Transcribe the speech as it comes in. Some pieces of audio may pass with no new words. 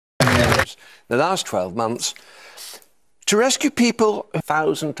the last 12 months to rescue people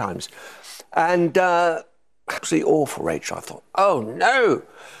 1,000 times. And absolutely awful, Rachel. I thought, oh no.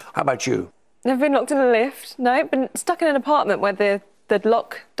 How about you? Never been locked in a lift. No, been stuck in an apartment where the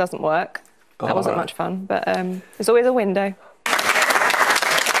lock doesn't work. That wasn't much fun, but there's always a window.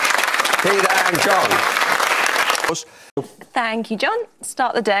 Peter and John. Thank you, John.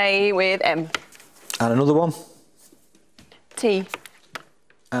 Start the day with M. And another one. T.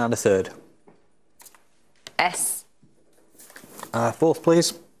 And a third. S. Fourth,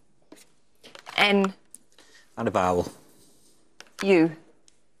 please. N. And a vowel. U.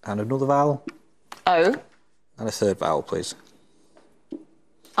 And another vowel. O. And a third vowel, please.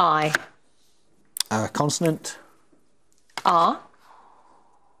 I. Consonant. R.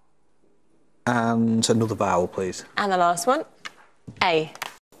 And another vowel, please. And the last one, A.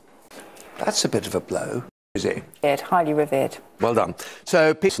 That's a bit of a blow, is it? Highly revered. Well done.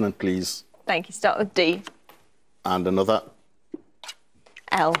 So, Consonant, please. Thank you. Start with D. And another.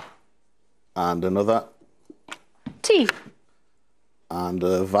 L. And another. T. And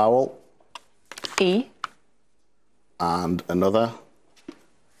a vowel. E. And another.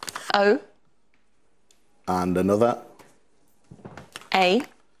 O. And another. A.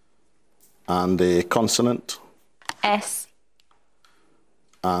 And a consonant. S.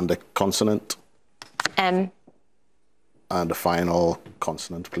 And a consonant. M. And a final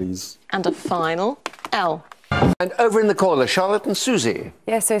consonant, please. And a final L. and over in the corner, Charlotte and Susie.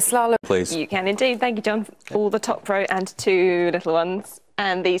 Yeah, so slalom. Please. You can indeed. Thank you, John. All the top row and 2 little ones.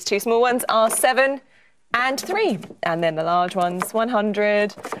 And these 2 small ones are 7 and 3. And then the large ones,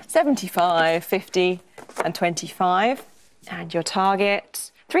 100, 75, 50 and 25. And your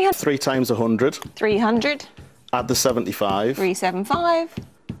target, 300. 3 times 100. 300. Add the 75. 375.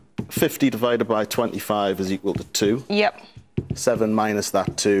 50 divided by 25 is equal to 2. Yep. 7 minus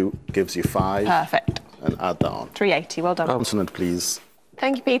that 2 gives you 5. Perfect. And add that on. 380. Well done. Consonant, please.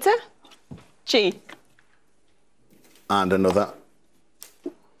 Thank you, Peter. G. And another.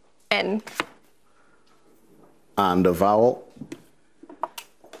 N. And a vowel.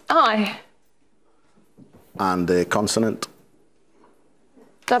 I. And a consonant.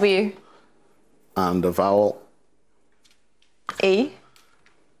 W. And a vowel. E.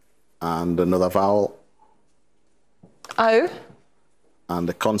 And another vowel. O. And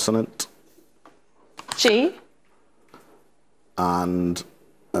a consonant. G. And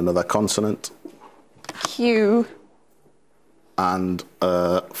another consonant. Q. And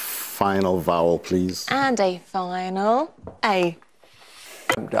a final vowel, please. And a final A.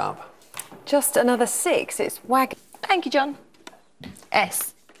 Up. Just another 6. It's wag. Thank you, John.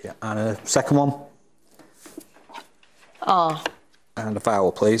 S. Yeah, and a second one. R. And a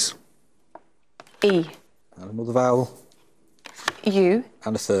vowel, please. E. And another vowel. U.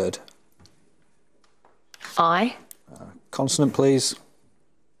 And a third. I. Consonant, please.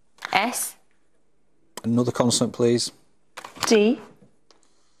 S. Another consonant, please. D.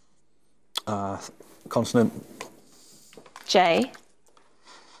 Consonant. J.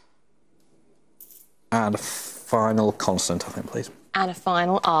 And a final consonant, I think, please. And a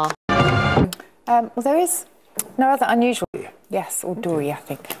final R. Well, there is no other unusual. Yes, or Dory, I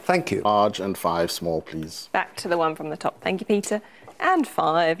think. Thank you. Large and 5 small, please. Back to the one from the top. Thank you, Peter. And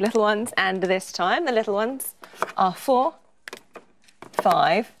 5 little ones. And this time, the little ones are 4,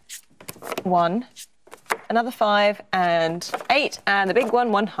 5, 1, another 5, and 8. And the big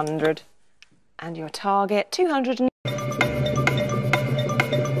one, 100. And your target, 200.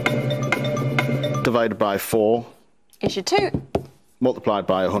 Divided by 4. Is your 2. Multiplied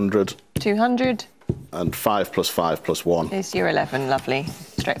by 100. 200 And 5 plus 5 plus 1. is your 11. Lovely.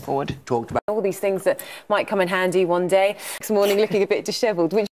 Straightforward. Talked about. All these things that might come in handy one day. Next morning, looking a bit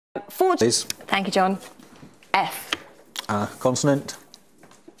dishevelled, which, fortunately, Please. Thank you, John. F. Consonant.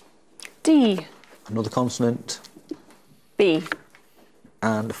 D. Another consonant. B.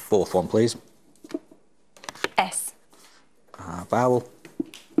 And a fourth one, please. S. Vowel.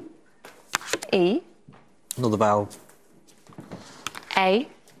 E. Another vowel. A.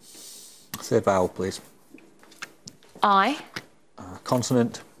 Third vowel, please. I.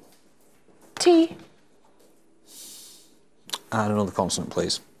 Consonant. T. And another consonant,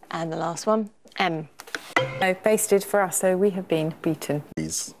 please. And the last one, M. no, basted for us, so we have been beaten.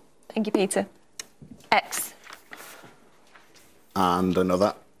 Please. Thank you, Peter. X. And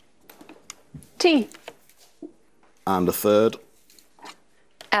another. T. And a third.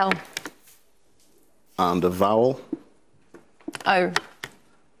 L. And a vowel. O.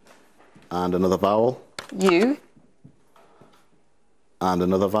 And another vowel. U. And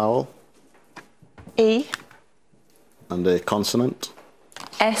another vowel. E. And a consonant.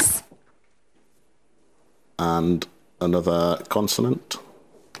 S. and another consonant,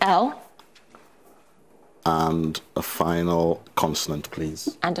 L, and a final consonant,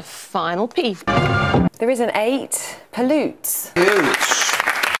 please. and a final P. There is an 8. Pollutes. Utes.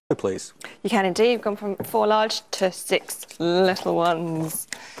 Please. You can indeed. You've gone from 4 large to 6 little ones.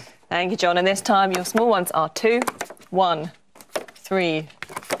 Thank you, John. And this time your small ones are 2, 1, 3,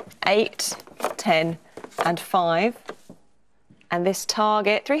 8, 10, and 5. And this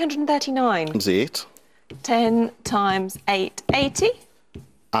target, 339. It's 8. 10 times 8, 80.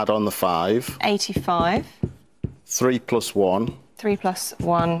 Add on the 5. 85. 3 plus 1, 3 plus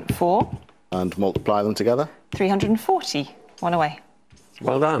 1, 4. and multiply them together. 340. 1 away.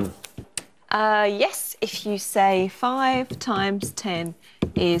 Well done. Yes, if you say 5 times 10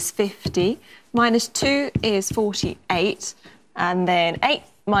 is 50, minus 2 is 48, and then 8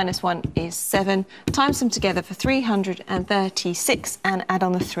 minus 1 is 7. Times them together for 336 and add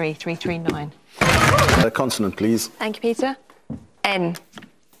on the 3, 339. A consonant, please. Thank you, Peter. N,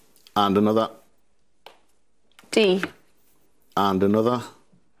 And another, D, and another,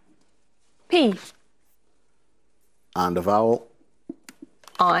 P, and a vowel,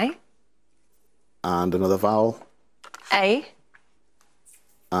 I, and another vowel, A,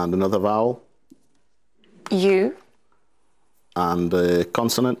 and another vowel, U, and a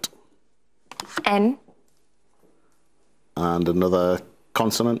consonant, N, and another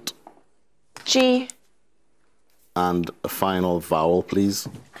consonant, G, and a final vowel, please.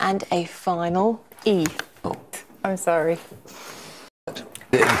 and a final E. Oh. I'm sorry.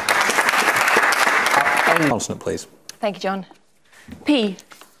 Consonant, please. Thank you, John. P,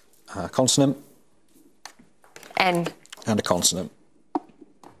 Consonant N, and a consonant.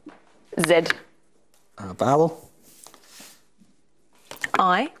 Z, Vowel,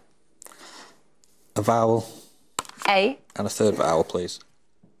 I, a vowel, A, and a third vowel, please.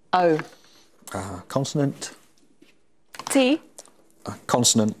 O, Consonant, T,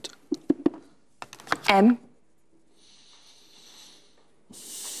 consonant, M,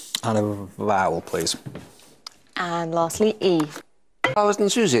 and a vowel, please. and lastly E. Flowers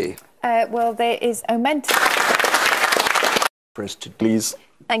and Susie. Well, there is omentum. For us to Please.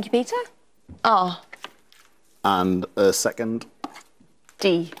 Thank you, Peter. R, And a second,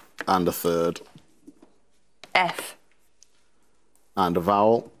 D, and a third, F, and a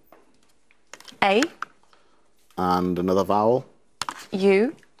vowel, A, and another vowel,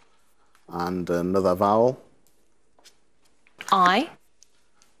 U, and another vowel, I,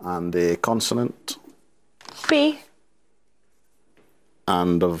 and a consonant, B,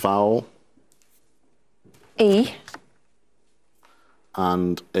 and a vowel, E,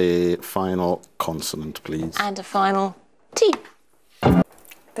 and a final consonant, please. and a final T.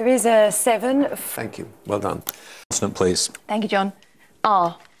 There is a 7. Thank you. Well done. Consonant, please. Thank you, John.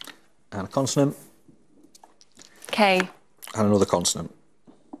 R, And a consonant, K, and another consonant.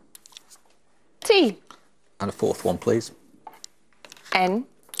 T, And a fourth one, please. N,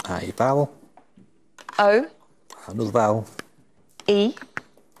 A vowel, O, another vowel, E,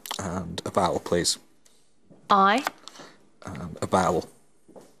 and a vowel, please. I, And a vowel.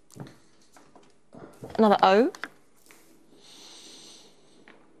 another O,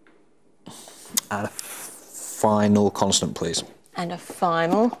 And a final consonant, please. and a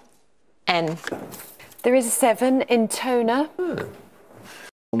final N. There is a 7. Intoner.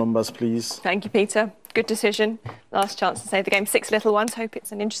 Numbers, please. Thank you, Peter. Good decision. Last chance to save the game. 6 little ones. Hope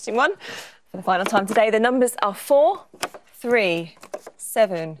it's an interesting one. For the final time today, the numbers are 4, 3,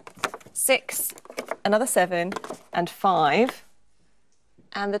 7, 6, another 7, and 5.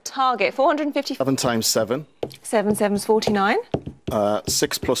 And the target, 450. 7 times 7, 7 sevens, 49.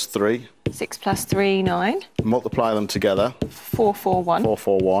 6 plus 3, 6 plus 3, 9. multiply them together, 4, 4, 1. 4,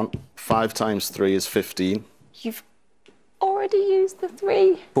 4, 1. 5 times 3 is 15. You've already used the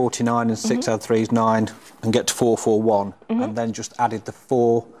 3. 49 and 6 add 3 is 9, and get to 441, and then just added the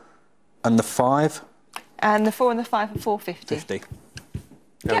 4 and the 5, And the 4 and the 5 are 450. 50.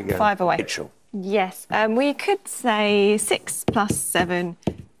 There Yep, we go. 5 away. Rachel. Yes, we could say 6 plus 7,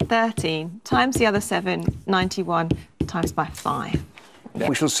 13, times the other 7, 91, times by 5.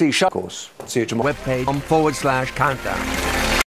 We shall see. Of course. See you tomorrow. Webpage on /countdown.